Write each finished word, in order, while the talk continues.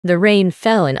The rain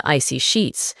fell in icy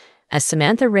sheets as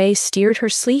Samantha Ray steered her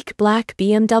sleek black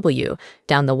BMW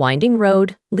down the winding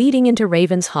road leading into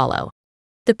Ravens Hollow.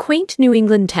 The quaint New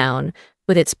England town,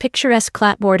 with its picturesque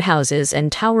clapboard houses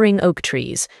and towering oak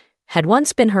trees, had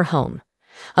once been her home,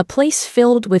 a place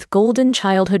filled with golden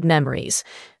childhood memories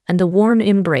and the warm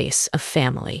embrace of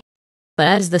family. But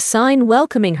as the sign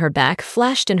welcoming her back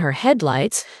flashed in her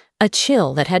headlights, a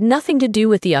chill that had nothing to do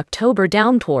with the October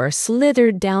downpour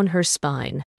slithered down her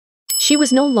spine. She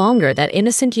was no longer that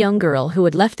innocent young girl who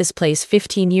had left this place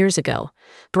 15 years ago,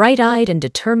 bright-eyed and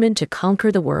determined to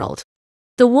conquer the world.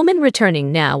 The woman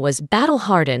returning now was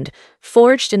battle-hardened,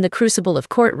 forged in the crucible of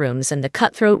courtrooms and the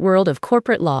cutthroat world of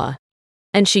corporate law.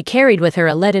 And she carried with her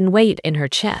a leaden weight in her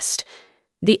chest,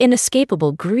 the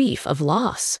inescapable grief of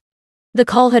loss. The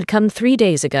call had come 3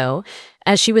 days ago,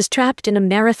 as she was trapped in a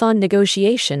marathon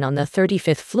negotiation on the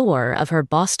 35th floor of her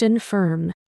Boston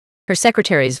firm. Her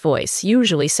secretary's voice,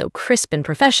 usually so crisp and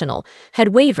professional, had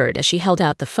wavered as she held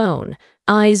out the phone,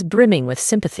 eyes brimming with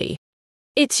sympathy.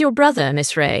 "It's your brother,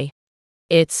 Miss Ray.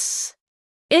 It's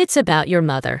about your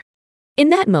mother." In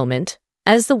that moment,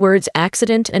 as the words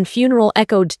accident and funeral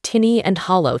echoed tinny and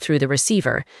hollow through the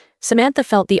receiver, Samantha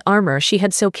felt the armor she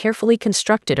had so carefully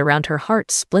constructed around her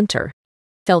heart splinter,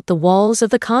 felt the walls of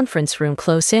the conference room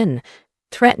close in,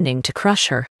 threatening to crush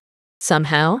her.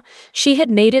 Somehow, she had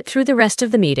made it through the rest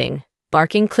of the meeting,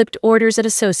 barking clipped orders at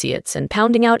associates and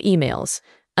pounding out emails,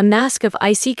 a mask of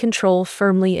icy control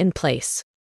firmly in place.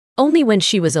 Only when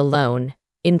she was alone,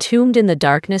 entombed in the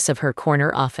darkness of her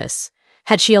corner office,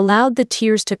 had she allowed the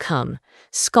tears to come,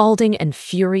 scalding and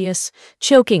furious,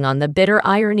 choking on the bitter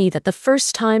irony that the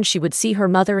first time she would see her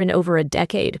mother in over a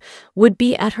decade would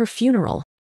be at her funeral.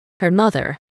 Her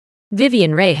mother,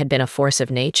 Vivian Ray, had been a force of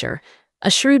nature, a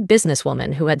shrewd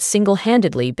businesswoman who had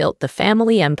single-handedly built the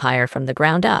family empire from the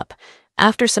ground up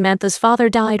after Samantha's father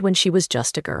died when she was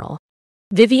just a girl.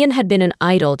 Vivian had been an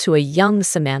idol to a young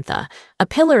Samantha, a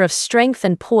pillar of strength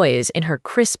and poise in her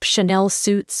crisp Chanel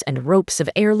suits and ropes of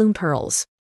heirloom pearls.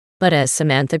 But as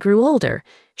Samantha grew older,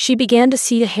 she began to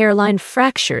see hairline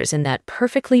fractures in that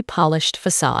perfectly polished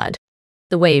facade.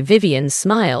 The way Vivian's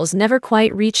smiles never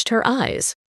quite reached her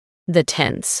eyes. The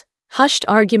tense, hushed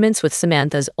arguments with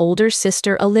Samantha's older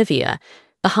sister Olivia,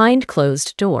 behind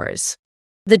closed doors.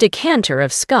 The decanter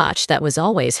of scotch that was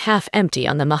always half empty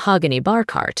on the mahogany bar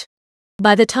cart.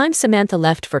 By the time Samantha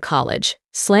left for college,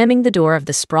 slamming the door of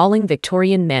the sprawling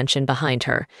Victorian mansion behind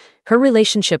her, her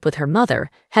relationship with her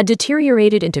mother had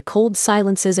deteriorated into cold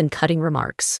silences and cutting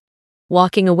remarks.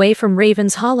 Walking away from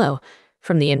Ravens Hollow,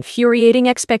 from the infuriating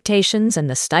expectations and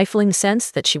the stifling sense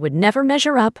that she would never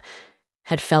measure up,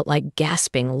 had felt like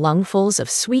gasping lungfuls of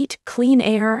sweet, clean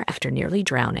air after nearly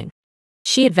drowning.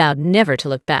 She had vowed never to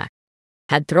look back,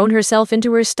 had thrown herself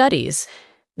into her studies,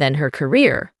 then her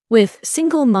career, with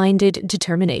single-minded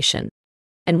determination.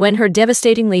 And when her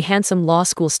devastatingly handsome law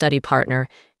school study partner,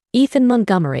 Ethan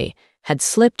Montgomery, had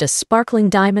slipped a sparkling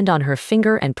diamond on her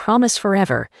finger and promised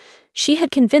forever, she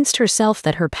had convinced herself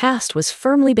that her past was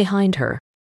firmly behind her,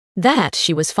 that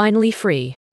she was finally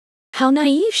free. How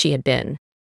naive she had been.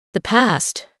 The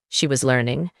past, she was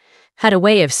learning, had a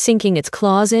way of sinking its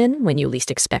claws in when you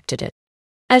least expected it.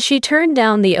 As she turned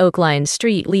down the oak-lined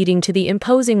street leading to the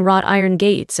imposing wrought iron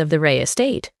gates of the Ray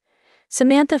estate,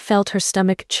 Samantha felt her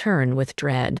stomach churn with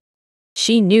dread.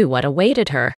 She knew what awaited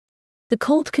her. The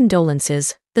cold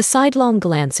condolences, the sidelong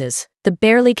glances, the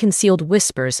barely concealed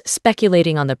whispers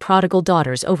speculating on the prodigal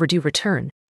daughter's overdue return.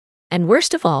 And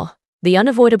worst of all, the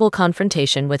unavoidable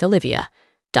confrontation with Olivia.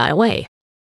 Die away.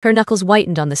 Her knuckles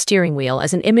whitened on the steering wheel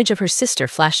as an image of her sister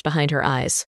flashed behind her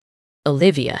eyes.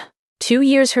 Olivia, 2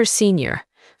 years her senior,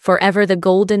 forever the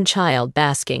golden child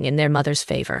basking in their mother's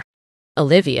favor.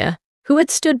 Olivia, who had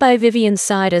stood by Vivian's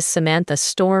side as Samantha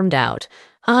stormed out,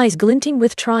 eyes glinting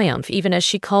with triumph even as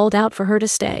she called out for her to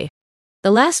stay.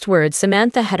 The last words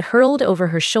Samantha had hurled over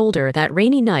her shoulder that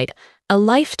rainy night, a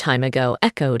lifetime ago,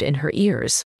 echoed in her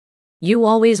ears. "You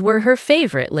always were her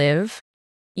favorite, Liv.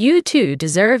 You two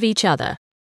deserve each other."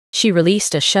 She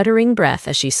released a shuddering breath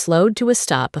as she slowed to a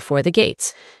stop before the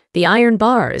gates, the iron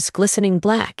bars glistening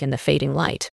black in the fading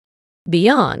light.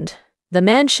 Beyond, the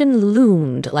mansion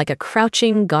loomed like a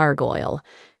crouching gargoyle,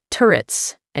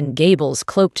 turrets and gables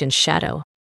cloaked in shadow.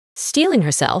 Steeling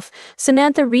herself,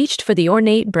 Samantha reached for the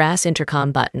ornate brass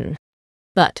intercom button.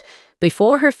 But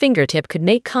before her fingertip could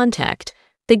make contact,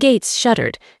 the gates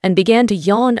shuddered and began to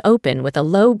yawn open with a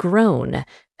low groan,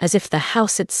 as if the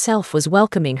house itself was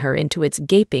welcoming her into its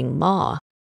gaping maw.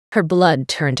 Her blood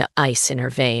turned to ice in her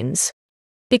veins.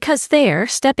 Because there,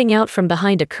 stepping out from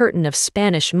behind a curtain of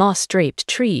Spanish moss-draped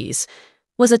trees,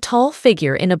 was a tall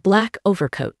figure in a black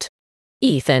overcoat.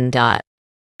 Ethan.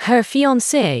 Her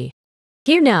fiancé.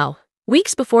 Here now,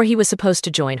 weeks before he was supposed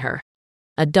to join her.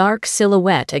 A dark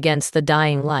silhouette against the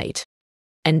dying light.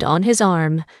 And on his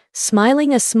arm,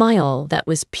 smiling a smile that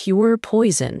was pure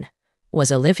poison,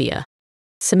 was Olivia.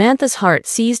 Samantha's heart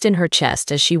seized in her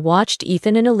chest as she watched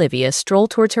Ethan and Olivia stroll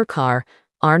towards her car,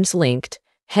 arms linked,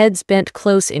 heads bent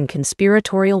close in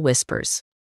conspiratorial whispers.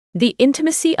 The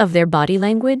intimacy of their body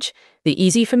language, the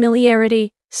easy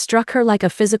familiarity, struck her like a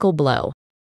physical blow.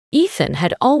 Ethan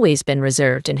had always been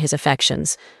reserved in his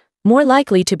affections, more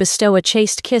likely to bestow a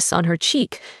chaste kiss on her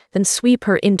cheek than sweep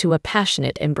her into a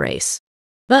passionate embrace.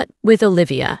 But with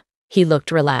Olivia, he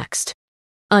looked relaxed,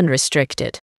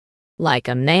 unrestricted, like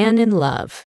a man in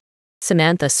love.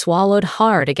 Samantha swallowed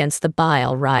hard against the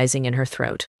bile rising in her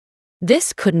throat.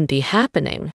 This couldn't be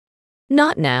happening.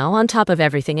 Not now, on top of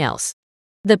everything else.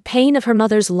 The pain of her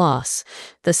mother's loss,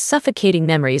 the suffocating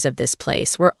memories of this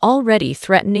place were already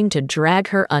threatening to drag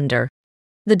her under.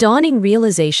 The dawning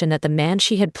realization that the man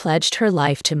she had pledged her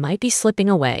life to might be slipping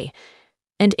away,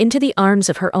 and into the arms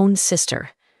of her own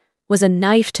sister, was a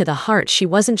knife to the heart she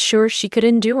wasn't sure she could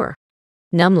endure.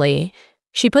 Numbly,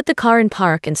 she put the car in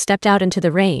park and stepped out into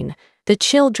the rain, the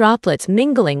chill droplets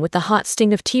mingling with the hot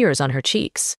sting of tears on her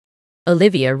cheeks.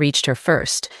 Olivia reached her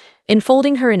first,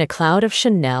 enfolding her in a cloud of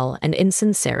Chanel and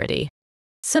insincerity.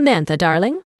 "Samantha,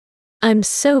 darling, I'm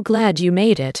so glad you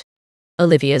made it."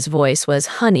 Olivia's voice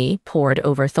was honey poured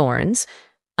over thorns,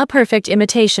 a perfect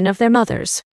imitation of their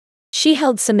mother's. She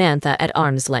held Samantha at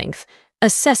arm's length,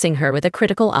 assessing her with a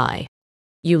critical eye.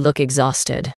 "You look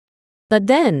exhausted. But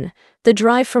then, the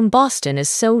drive from Boston is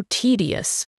so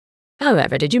tedious.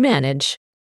 However did you manage?"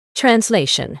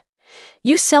 Translation: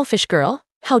 "You selfish girl,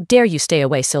 how dare you stay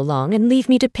away so long and leave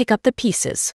me to pick up the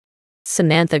pieces?"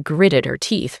 Samantha gritted her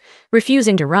teeth,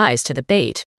 refusing to rise to the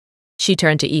bait. She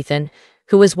turned to Ethan,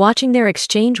 who was watching their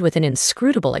exchange with an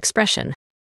inscrutable expression.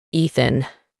 "Ethan,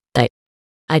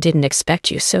 I didn't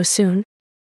expect you so soon."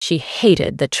 She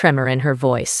hated the tremor in her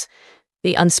voice,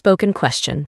 the unspoken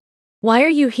question. "Why are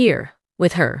you here,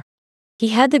 with her?" He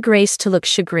had the grace to look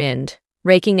chagrined,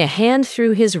 raking a hand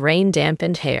through his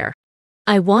rain-dampened hair.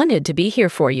 "I wanted to be here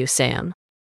for you, Sam.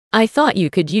 I thought you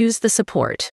could use the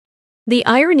support." The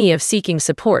irony of seeking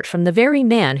support from the very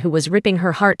man who was ripping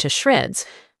her heart to shreds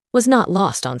was not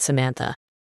lost on Samantha.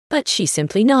 But she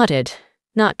simply nodded,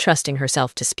 not trusting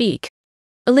herself to speak.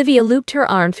 Olivia looped her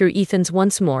arm through Ethan's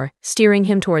once more, steering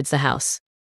him towards the house.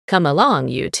 "Come along,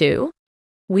 you two.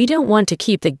 We don't want to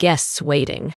keep the guests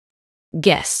waiting."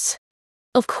 Guests.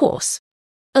 Of course.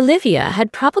 Olivia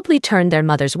had probably turned their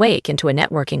mother's wake into a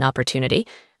networking opportunity,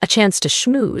 a chance to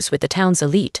schmooze with the town's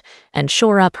elite and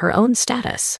shore up her own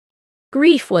status.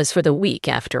 Grief was for the weak,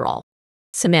 after all.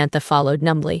 Samantha followed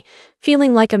numbly,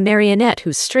 feeling like a marionette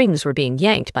whose strings were being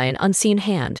yanked by an unseen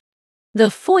hand.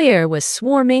 The foyer was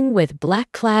swarming with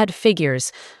black-clad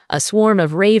figures, a swarm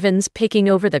of ravens picking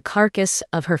over the carcass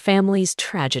of her family's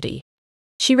tragedy.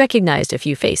 She recognized a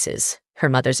few faces: her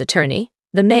mother's attorney,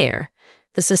 the mayor,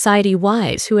 the society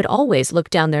wives who had always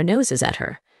looked down their noses at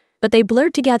her, but they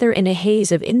blurred together in a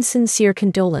haze of insincere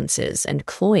condolences and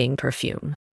cloying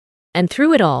perfume. And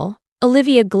through it all,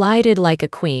 Olivia glided like a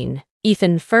queen,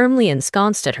 Ethan firmly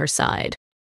ensconced at her side.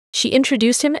 She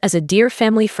introduced him as a dear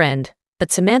family friend,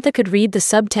 but Samantha could read the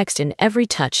subtext in every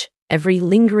touch, every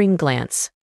lingering glance.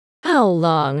 "How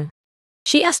long?"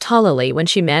 she asked hollowly when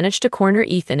she managed to corner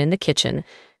Ethan in the kitchen,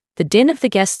 the din of the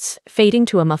guests fading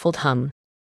to a muffled hum.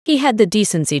 He had the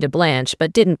decency to blanch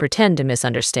but didn't pretend to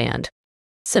misunderstand.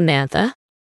 "Samantha,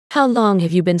 how long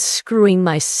have you been screwing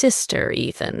my sister,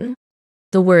 Ethan?"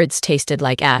 The words tasted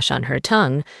like ash on her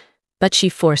tongue, but she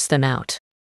forced them out.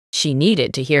 She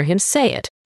needed to hear him say it.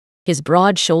 His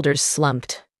broad shoulders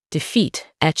slumped, defeat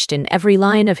etched in every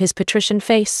line of his patrician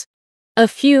face. "A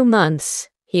few months,"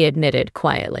 he admitted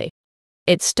quietly.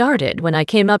 "It started when I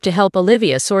came up to help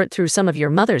Olivia sort through some of your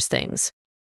mother's things.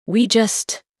 We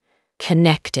just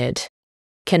connected.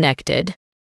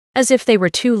 As if they were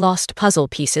two lost puzzle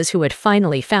pieces who had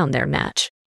finally found their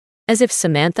match. As if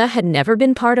Samantha had never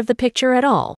been part of the picture at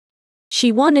all.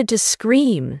 She wanted to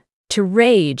scream, to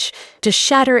rage, to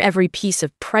shatter every piece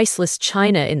of priceless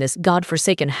china in this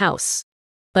godforsaken house.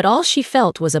 But all she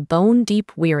felt was a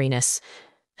bone-deep weariness,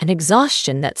 an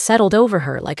exhaustion that settled over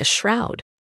her like a shroud.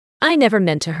 "I never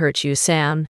meant to hurt you,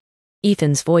 Sam."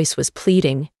 Ethan's voice was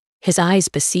pleading, his eyes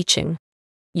beseeching.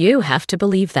 "You have to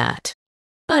believe that.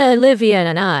 But Olivia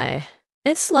and I,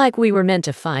 it's like we were meant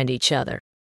to find each other.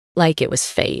 Like it was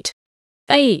fate.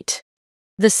 Fate.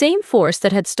 The same force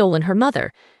that had stolen her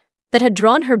mother, that had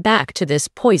drawn her back to this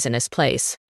poisonous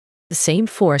place. The same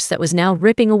force that was now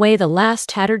ripping away the last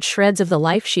tattered shreds of the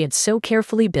life she had so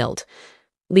carefully built,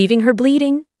 leaving her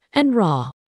bleeding and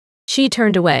raw. She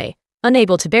turned away,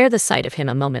 unable to bear the sight of him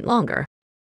a moment longer.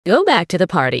 "Go back to the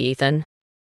party, Ethan.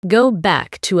 Go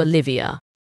back to Olivia."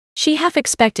 She half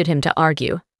expected him to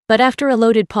argue, but after a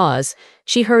loaded pause,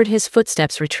 she heard his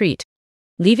footsteps retreat,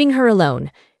 leaving her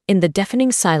alone in the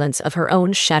deafening silence of her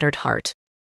own shattered heart.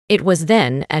 It was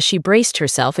then, as she braced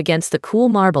herself against the cool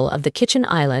marble of the kitchen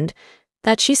island,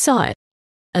 that she saw it.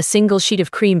 A single sheet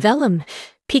of cream vellum,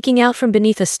 peeking out from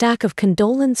beneath a stack of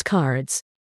condolence cards.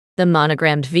 The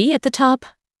monogrammed V at the top,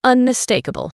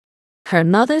 unmistakable. Her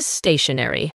mother's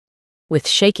stationery. With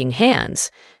shaking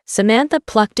hands, Samantha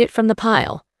plucked it from the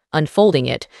pile, unfolding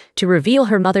it to reveal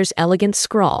her mother's elegant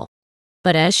scrawl.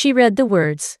 But as she read the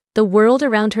words, the world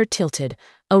around her tilted,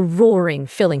 a roaring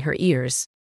filling her ears.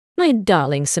 "My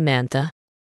darling Samantha,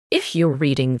 if you're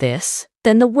reading this,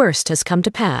 then the worst has come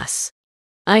to pass.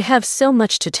 I have so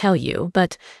much to tell you,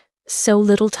 but so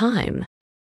little time.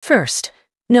 First,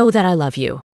 know that I love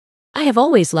you. I have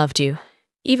always loved you,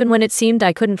 even when it seemed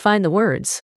I couldn't find the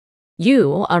words.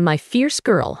 You are my fierce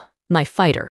girl, my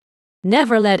fighter.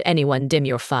 Never let anyone dim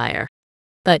your fire.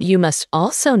 But you must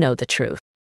also know the truth.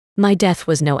 My death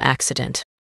was no accident.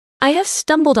 I have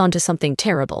stumbled onto something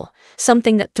terrible,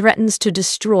 something that threatens to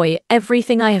destroy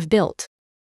everything I have built.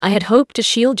 I had hoped to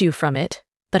shield you from it,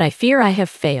 but I fear I have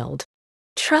failed.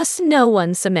 Trust no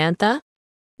one, Samantha.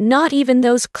 Not even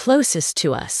those closest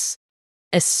to us.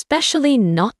 Especially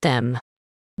not them.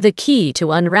 The key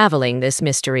to unraveling this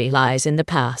mystery lies in the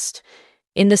past,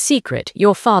 in the secret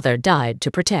your father died to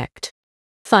protect.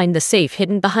 Find the safe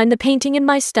hidden behind the painting in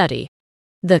my study.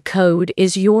 The code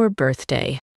is your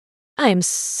birthday. I am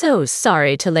so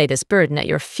sorry to lay this burden at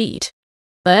your feet,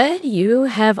 but you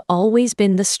have always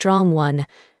been the strong one,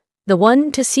 the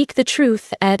one to seek the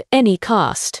truth at any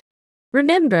cost.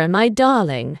 Remember, my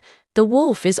darling, the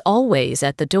wolf is always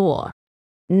at the door.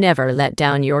 Never let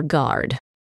down your guard.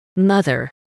 Mother."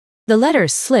 The letter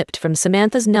slipped from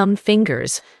Samantha's numb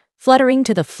fingers, fluttering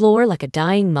to the floor like a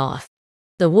dying moth.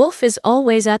 The wolf is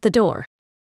always at the door.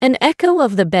 An echo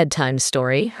of the bedtime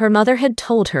story her mother had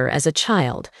told her as a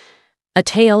child, a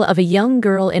tale of a young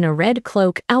girl in a red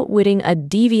cloak outwitting a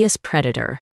devious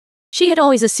predator. She had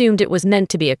always assumed it was meant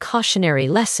to be a cautionary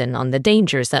lesson on the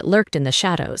dangers that lurked in the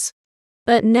shadows.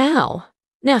 But now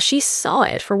she saw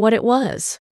it for what it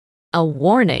was. A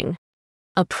warning.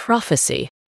 A prophecy.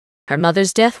 Her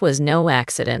mother's death was no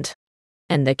accident.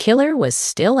 And the killer was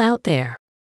still out there.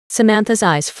 Samantha's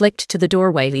eyes flicked to the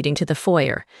doorway leading to the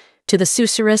foyer, to the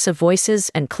susurrus of voices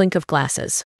and clink of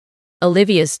glasses.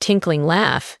 Olivia's tinkling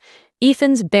laugh,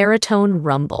 Ethan's baritone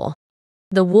rumble.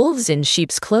 The wolves in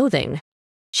sheep's clothing.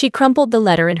 She crumpled the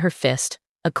letter in her fist,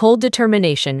 a cold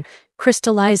determination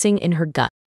crystallizing in her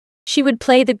gut. She would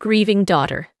play the grieving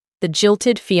daughter, the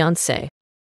jilted fiancé.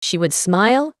 She would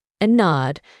smile and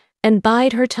nod and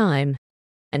bide her time.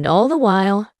 And all the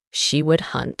while, she would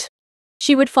hunt.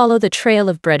 She would follow the trail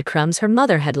of breadcrumbs her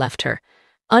mother had left her,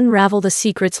 unravel the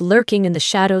secrets lurking in the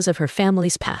shadows of her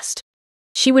family's past.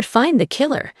 She would find the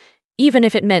killer, even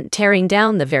if it meant tearing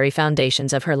down the very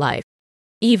foundations of her life,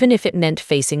 even if it meant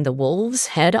facing the wolves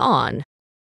head on.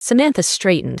 Samantha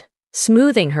straightened,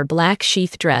 smoothing her black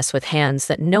sheath dress with hands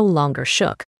that no longer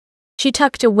shook. She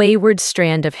tucked a wayward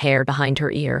strand of hair behind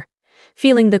her ear,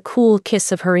 feeling the cool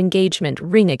kiss of her engagement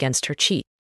ring against her cheek.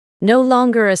 No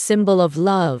longer a symbol of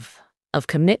love, of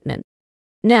commitment.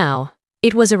 Now,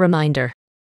 it was a reminder,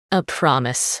 a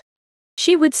promise.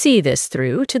 She would see this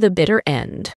through to the bitter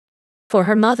end. For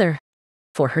her mother,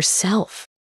 for herself.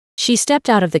 She stepped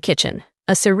out of the kitchen,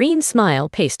 a serene smile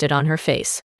pasted on her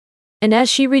face. And as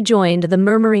she rejoined the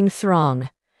murmuring throng,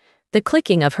 the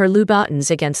clicking of her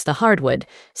Louboutins against the hardwood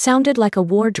sounded like a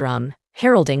war drum,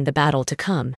 heralding the battle to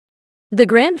come. The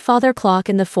grandfather clock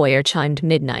in the foyer chimed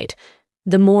midnight,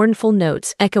 the mournful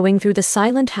notes echoing through the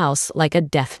silent house like a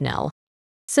death knell.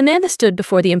 Samantha stood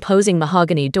before the imposing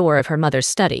mahogany door of her mother's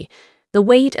study, the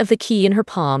weight of the key in her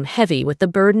palm heavy with the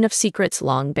burden of secrets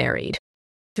long buried.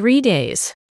 3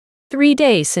 days. 3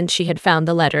 days since she had found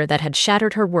the letter that had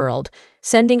shattered her world,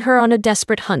 sending her on a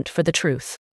desperate hunt for the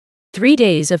truth. 3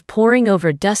 days of poring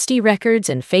over dusty records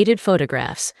and faded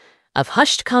photographs, of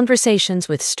hushed conversations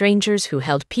with strangers who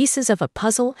held pieces of a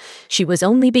puzzle she was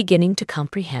only beginning to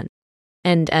comprehend.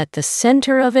 And at the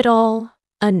center of it all,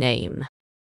 a name.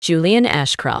 Julian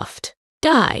Ashcroft.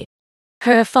 Died.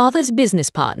 Her father's business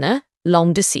partner,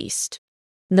 long deceased.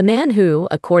 The man who,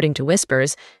 according to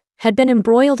whispers, had been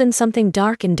embroiled in something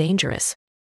dark and dangerous.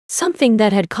 Something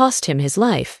that had cost him his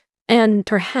life, and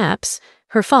perhaps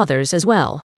her father's as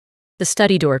well. The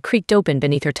study door creaked open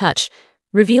beneath her touch,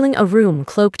 revealing a room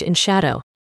cloaked in shadow.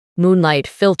 Moonlight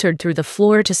filtered through the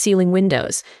floor-to-ceiling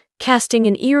windows, casting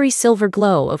an eerie silver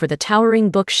glow over the towering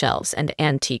bookshelves and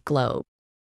antique globe.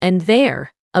 And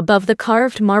there, above the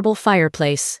carved marble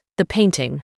fireplace, the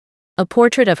painting. A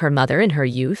portrait of her mother in her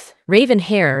youth, raven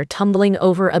hair tumbling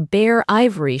over a bare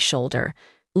ivory shoulder,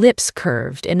 lips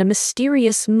curved in a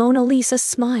mysterious Mona Lisa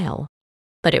smile.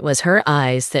 But it was her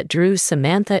eyes that drew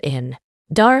Samantha in,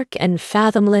 dark and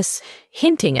fathomless,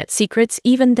 hinting at secrets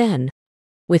even then.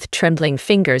 With trembling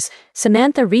fingers,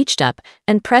 Samantha reached up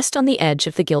and pressed on the edge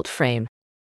of the gilt frame.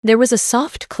 There was a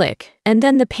soft click, and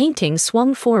then the painting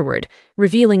swung forward,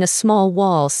 revealing a small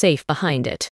wall safe behind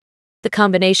it. The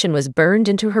combination was burned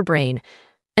into her brain,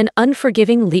 an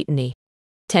unforgiving litany.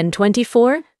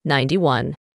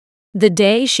 10/24/91. The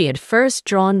day she had first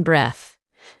drawn breath.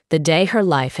 The day her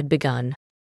life had begun.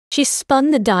 She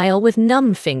spun the dial with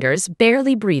numb fingers,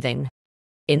 barely breathing.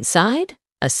 Inside,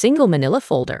 a single manila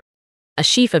folder. A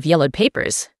sheaf of yellowed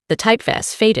papers, the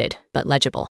typeface faded but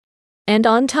legible. And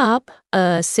on top,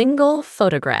 a single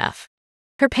photograph.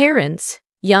 Her parents,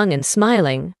 young and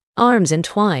smiling, arms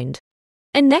entwined.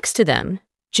 And next to them,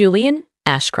 Julian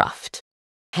Ashcroft,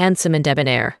 handsome and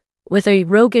debonair, with a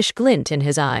roguish glint in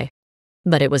his eye.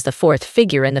 But it was the fourth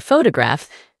figure in the photograph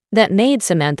that made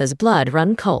Samantha's blood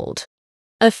run cold.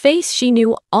 A face she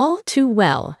knew all too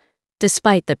well,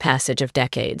 despite the passage of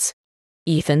decades.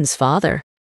 Ethan's father.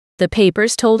 The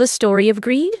papers told a story of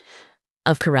greed,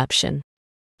 of corruption,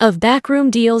 of backroom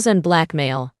deals and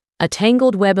blackmail, a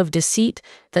tangled web of deceit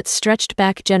that stretched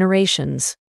back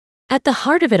generations. At the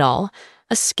heart of it all,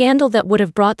 a scandal that would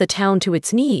have brought the town to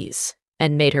its knees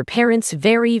and made her parents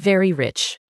very, very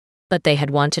rich. But they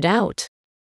had wanted out,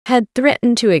 had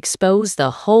threatened to expose the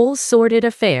whole sordid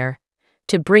affair,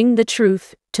 to bring the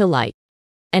truth to light.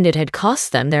 And it had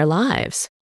cost them their lives.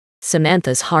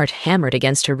 Samantha's heart hammered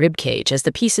against her ribcage as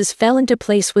the pieces fell into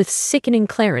place with sickening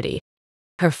clarity.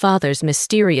 Her father's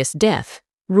mysterious death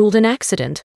ruled an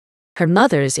accident. Her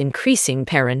mother's increasing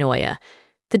paranoia,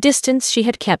 the distance she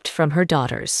had kept from her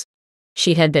daughters.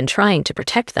 She had been trying to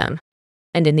protect them,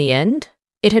 and in the end,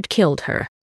 it had killed her.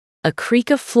 A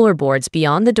creak of floorboards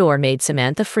beyond the door made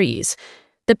Samantha freeze.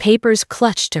 The papers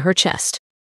clutched to her chest.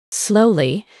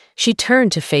 Slowly, she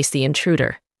turned to face the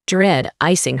intruder, dread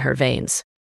icing her veins.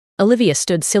 Olivia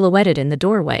stood silhouetted in the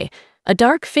doorway, a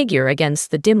dark figure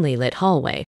against the dimly lit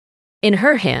hallway. In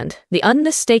her hand, the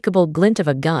unmistakable glint of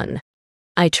a gun.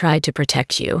 "I tried to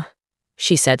protect you,"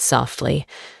 she said softly,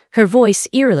 her voice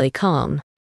eerily calm.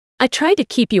 "I tried to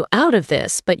keep you out of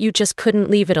this, but you just couldn't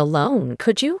leave it alone,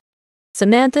 could you?"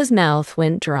 Samantha's mouth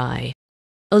went dry.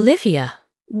 "Olivia,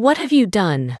 what have you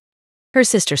done?" Her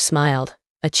sister smiled,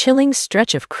 a chilling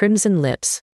stretch of crimson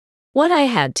lips. "What I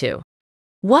had to.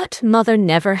 What mother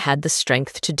never had the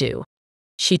strength to do."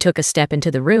 She took a step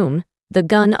into the room, the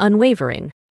gun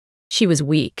unwavering. She was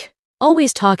weak,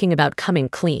 always talking about coming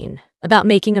clean, about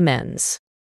making amends.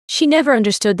 She never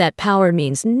understood that power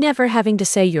means never having to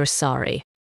say you're sorry.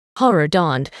 Horror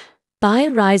dawned, bile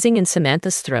rising in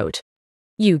Samantha's throat.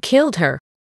 "You killed her."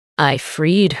 "I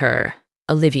freed her,"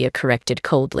 Olivia corrected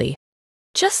coldly.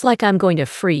 "Just like I'm going to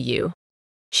free you."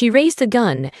 She raised the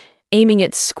gun, aiming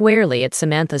it squarely at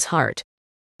Samantha's heart.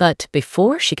 But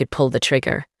before she could pull the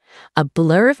trigger, a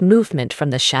blur of movement from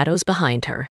the shadows behind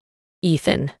her.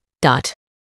 "Ethan, dot."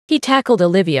 He tackled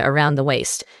Olivia around the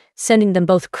waist, sending them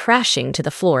both crashing to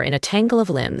the floor in a tangle of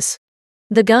limbs.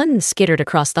 The gun skittered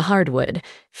across the hardwood,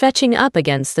 fetching up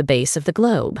against the base of the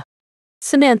globe.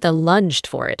 Samantha lunged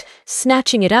for it,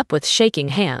 snatching it up with shaking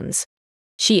hands.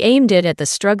 She aimed it at the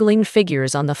struggling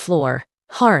figures on the floor,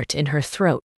 heart in her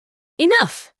throat.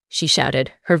 "Enough," she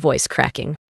shouted, her voice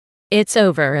cracking. "It's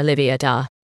over, Olivia da."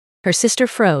 Her sister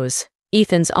froze,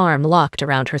 Ethan's arm locked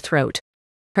around her throat.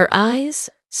 Her eyes,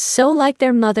 so like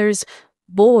their mother's,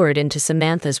 bored into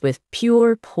Samantha's with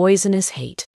pure, poisonous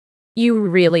hate. "You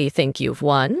really think you've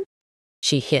won?"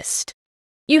 she hissed.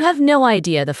 "You have no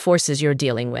idea the forces you're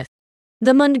dealing with.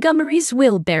 The Montgomerys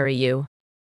will bury you."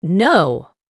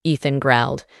 "No," Ethan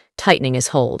growled, tightening his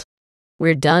hold.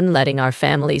 "We're done letting our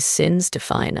family's sins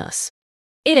define us.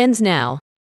 It ends now."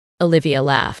 Olivia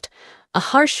laughed, a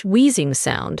harsh wheezing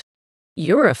sound.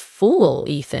 "You're a fool,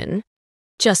 Ethan.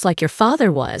 Just like your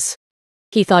father was."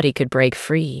 He thought he could break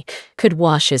free, could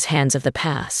wash his hands of the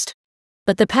past.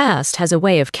 But the past has a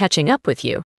way of catching up with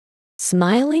you.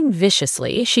 Smiling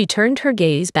viciously, she turned her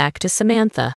gaze back to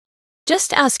Samantha.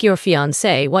 "Just ask your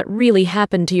fiancé what really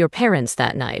happened to your parents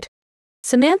that night."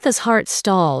 Samantha's heart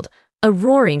stalled, a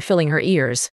roaring filling her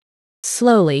ears.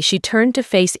 Slowly, she turned to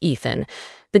face Ethan,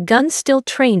 the gun still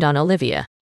trained on Olivia.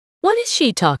 "What is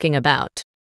she talking about?"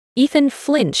 Ethan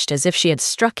flinched as if she had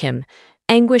struck him,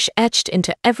 anguish etched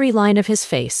into every line of his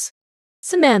face.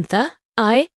 "Samantha,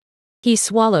 He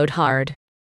swallowed hard.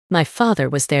 My father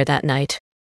was there that night.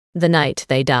 The night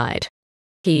they died.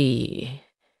 He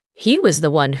was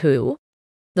the one who...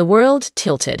 The world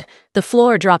tilted, the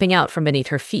floor dropping out from beneath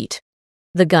her feet.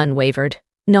 The gun wavered,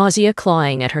 nausea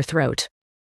clawing at her throat.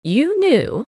 You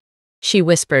knew? She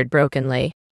whispered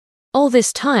brokenly. All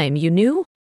this time you knew?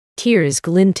 Tears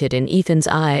glinted in Ethan's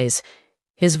eyes,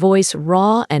 his voice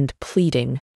raw and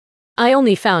pleading. I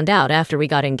only found out after we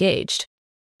got engaged.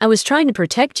 I was trying to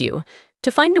protect you,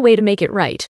 to find a way to make it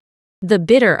right. The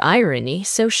bitter irony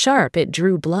so sharp it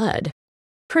drew blood.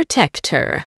 Protect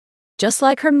her. Just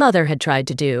like her mother had tried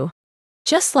to do.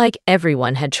 Just like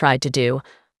everyone had tried to do,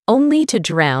 only to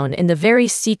drown in the very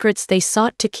secrets they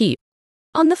sought to keep.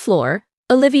 On the floor,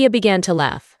 Olivia began to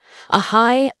laugh, a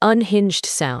high, unhinged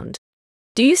sound.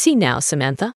 Do you see now,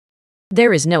 Samantha?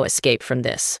 There is no escape from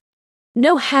this.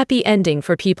 No happy ending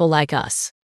for people like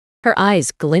us. Her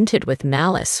eyes glinted with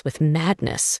malice, with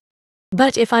madness.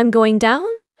 But if I'm going down,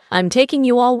 I'm taking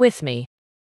you all with me.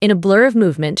 In a blur of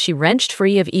movement, she wrenched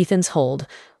free of Ethan's hold,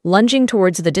 lunging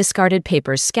towards the discarded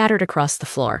papers scattered across the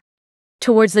floor,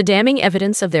 towards the damning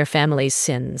evidence of their family's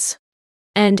sins.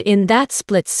 And in that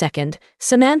split second,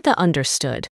 Samantha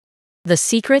understood. The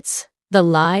secrets, the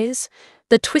lies,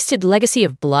 the twisted legacy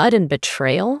of blood and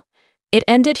betrayal, it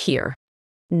ended here.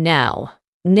 Now.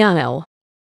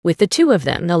 With the two of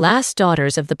them, the last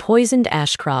daughters of the poisoned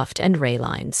Ashcroft and Ray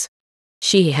lines.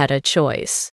 She had a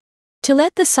choice. To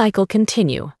let the cycle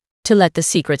continue, to let the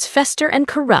secrets fester and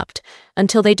corrupt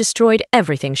until they destroyed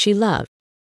everything she loved.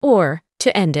 Or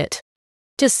to end it.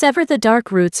 To sever the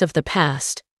dark roots of the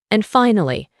past, and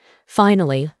finally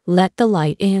let the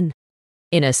light in.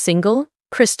 In a single,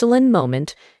 crystalline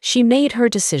moment, she made her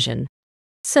decision.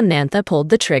 Samantha pulled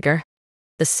the trigger.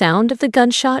 The sound of the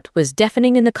gunshot was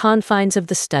deafening in the confines of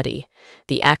the study,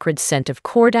 the acrid scent of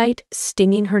cordite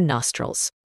stinging her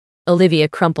nostrils. Olivia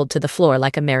crumpled to the floor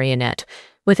like a marionette,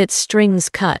 with its strings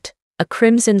cut, a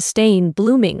crimson stain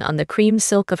blooming on the cream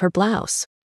silk of her blouse.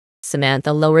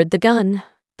 Samantha lowered the gun,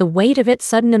 the weight of it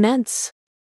sudden immense.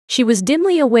 She was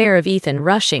dimly aware of Ethan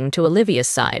rushing to Olivia's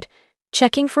side,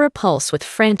 checking for a pulse with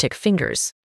frantic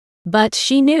fingers. But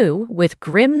she knew, with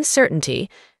grim certainty,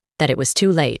 that it was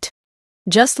too late.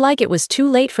 Just like it was too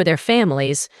late for their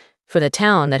families, for the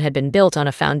town that had been built on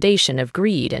a foundation of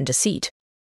greed and deceit.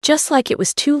 Just like it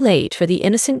was too late for the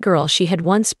innocent girl she had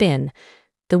once been,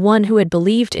 the one who had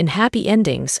believed in happy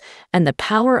endings and the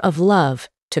power of love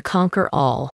to conquer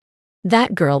all.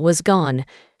 That girl was gone,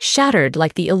 shattered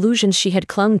like the illusions she had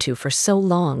clung to for so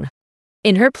long.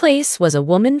 In her place was a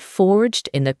woman forged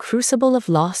in the crucible of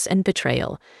loss and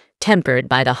betrayal, tempered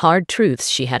by the hard truths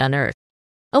she had unearthed.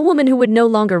 A woman who would no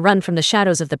longer run from the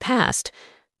shadows of the past,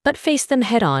 but face them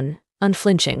head-on,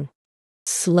 unflinching.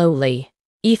 Slowly,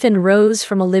 Ethan rose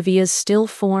from Olivia's still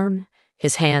form,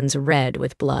 his hands red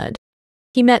with blood.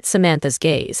 He met Samantha's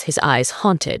gaze, his eyes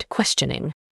haunted,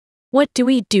 questioning. What do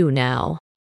we do now?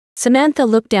 Samantha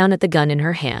looked down at the gun in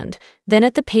her hand, then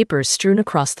at the papers strewn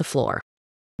across the floor.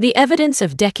 The evidence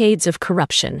of decades of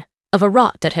corruption, of a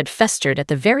rot that had festered at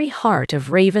the very heart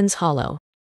of Raven's Hollow.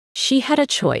 She had a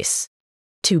choice.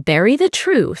 To bury the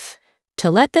truth,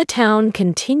 to let the town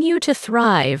continue to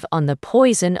thrive on the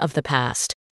poison of the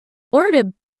past, or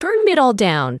to burn it all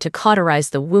down to cauterize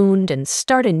the wound and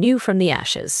start anew from the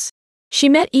ashes. She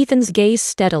met Ethan's gaze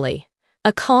steadily,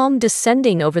 a calm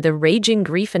descending over the raging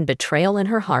grief and betrayal in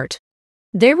her heart.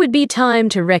 There would be time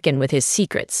to reckon with his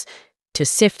secrets, to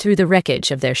sift through the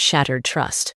wreckage of their shattered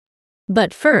trust.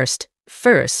 But first,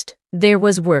 there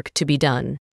was work to be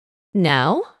done.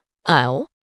 Now,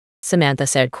 Samantha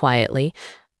said quietly,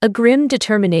 a grim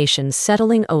determination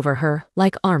settling over her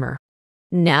like armor.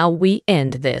 Now we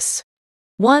end this.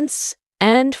 Once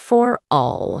and for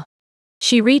all.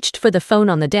 She reached for the phone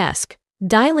on the desk,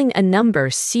 dialing a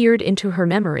number seared into her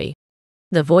memory.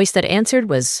 The voice that answered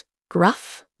was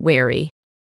gruff, wary.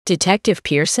 Detective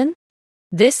Pearson?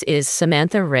 This is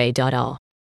Samantha Ray.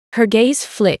 Her gaze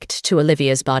flicked to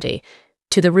Olivia's body,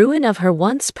 to the ruin of her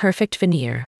once perfect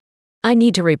veneer. I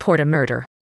need to report a murder.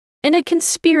 And a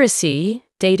conspiracy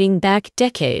dating back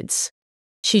decades.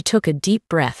 She took a deep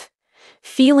breath,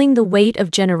 feeling the weight of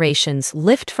generations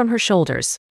lift from her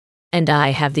shoulders. And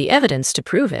I have the evidence to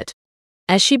prove it.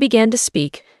 As she began to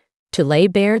speak, to lay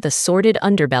bare the sordid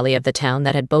underbelly of the town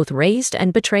that had both raised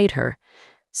and betrayed her,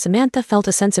 Samantha felt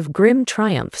a sense of grim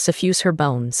triumph suffuse her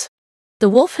bones. The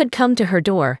wolf had come to her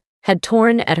door, had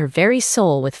torn at her very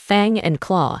soul with fang and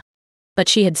claw. But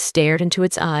she had stared into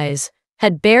its eyes,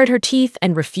 had bared her teeth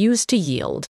and refused to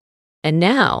yield. And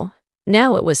now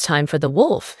it was time for the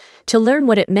wolf to learn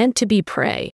what it meant to be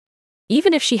prey,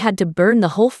 even if she had to burn the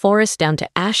whole forest down to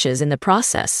ashes in the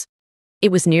process.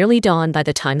 It was nearly dawn by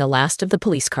the time the last of the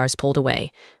police cars pulled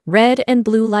away, red and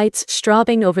blue lights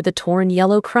strobing over the torn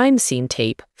yellow crime scene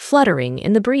tape, fluttering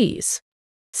in the breeze.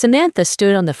 Samantha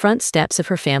stood on the front steps of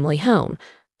her family home,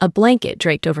 a blanket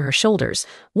draped over her shoulders,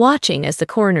 watching as the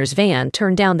coroner's van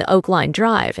turned down the Oak Line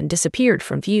Drive and disappeared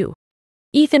from view.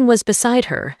 Ethan was beside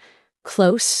her,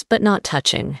 close but not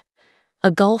touching,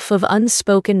 a gulf of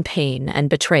unspoken pain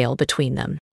and betrayal between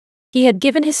them. He had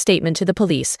given his statement to the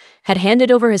police, had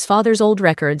handed over his father's old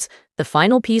records, the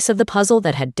final piece of the puzzle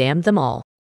that had damned them all.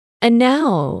 And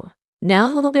now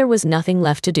there was nothing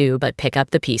left to do but pick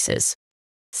up the pieces.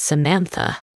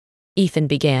 "Samantha," Ethan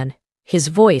began, his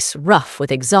voice rough with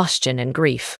exhaustion and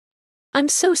grief. "I'm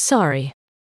so sorry.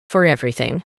 For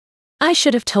everything. I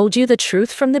should have told you the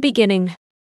truth from the beginning."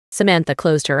 Samantha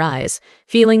closed her eyes,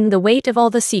 feeling the weight of all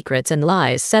the secrets and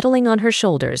lies settling on her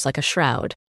shoulders like a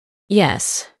shroud.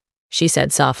 "Yes," she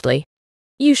said softly.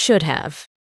 "You should have."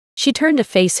 She turned to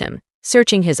face him,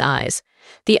 searching his eyes,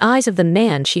 the eyes of the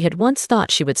man she had once thought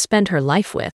she would spend her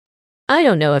life with. "I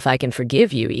don't know if I can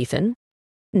forgive you, Ethan."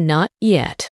 "Not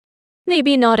yet.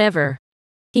 Maybe not ever."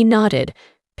 He nodded,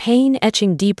 pain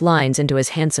etching deep lines into his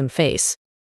handsome face.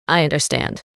 "I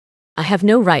understand. I have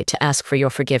no right to ask for your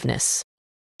forgiveness."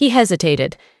 He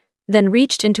hesitated, then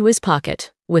reached into his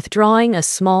pocket, withdrawing a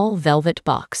small velvet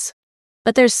box.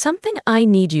 "But there's something I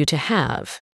need you to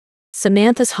have."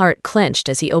 Samantha's heart clenched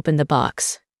as he opened the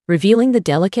box, revealing the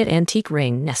delicate antique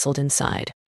ring nestled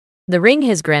inside. The ring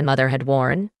his grandmother had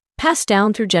worn, passed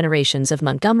down through generations of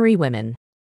Montgomery women.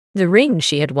 The ring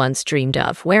she had once dreamed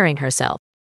of wearing herself.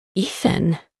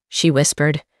 "Ethan," she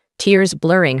whispered, tears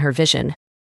blurring her vision.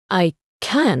 "I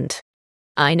can't."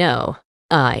 "I know.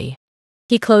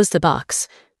 He closed the box,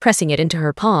 pressing it into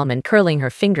her palm and curling her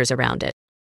fingers around it.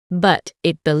 "But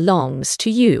it belongs to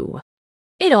you.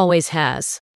 It always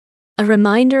has. A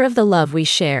reminder of the love we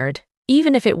shared,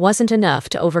 even if it wasn't enough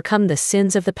to overcome the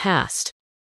sins of the past."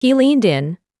 He leaned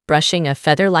in, brushing a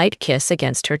feather-light kiss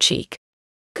against her cheek.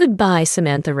 "Goodbye,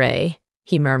 Samantha Ray,"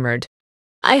 he murmured.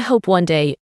 "I hope one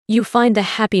day you find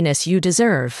the happiness you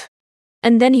deserve."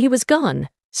 And then he was gone,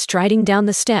 striding down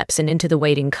the steps and into the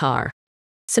waiting car.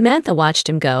 Samantha watched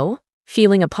him go,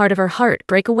 feeling a part of her heart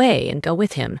break away and go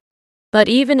with him. But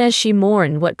even as she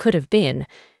mourned what could have been,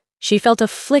 she felt a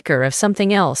flicker of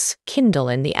something else kindle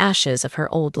in the ashes of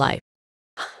her old life.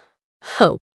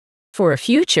 Hope. For a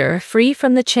future free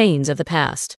from the chains of the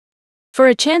past. For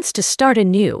a chance to start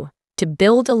anew, to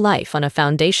build a life on a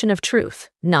foundation of truth,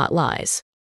 not lies.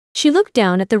 She looked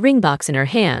down at the ring box in her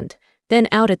hand, then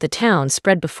out at the town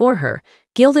spread before her,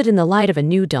 gilded in the light of a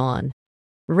new dawn.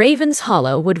 Raven's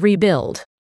Hollow would rebuild.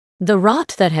 The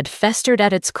rot that had festered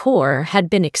at its core had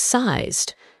been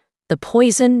excised, the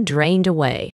poison drained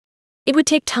away. It would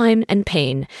take time and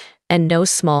pain, and no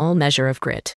small measure of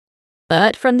grit.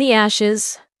 But from the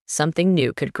ashes, something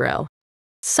new could grow.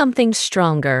 Something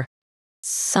stronger.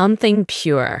 Something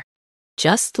pure.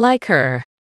 Just like her.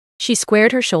 She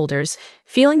squared her shoulders,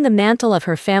 feeling the mantle of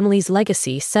her family's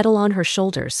legacy settle on her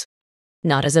shoulders.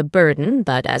 Not as a burden,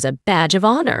 but as a badge of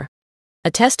honor. A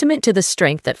testament to the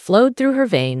strength that flowed through her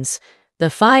veins,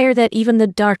 the fire that even the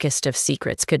darkest of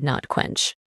secrets could not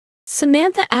quench.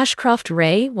 Samantha Ashcroft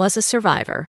Ray was a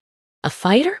survivor. A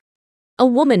fighter? A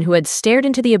woman who had stared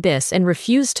into the abyss and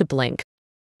refused to blink.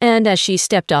 And as she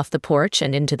stepped off the porch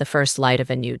and into the first light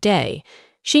of a new day,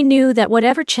 she knew that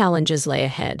whatever challenges lay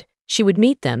ahead, she would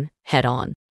meet them head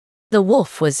on. The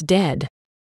wolf was dead.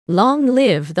 Long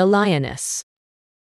live the lioness.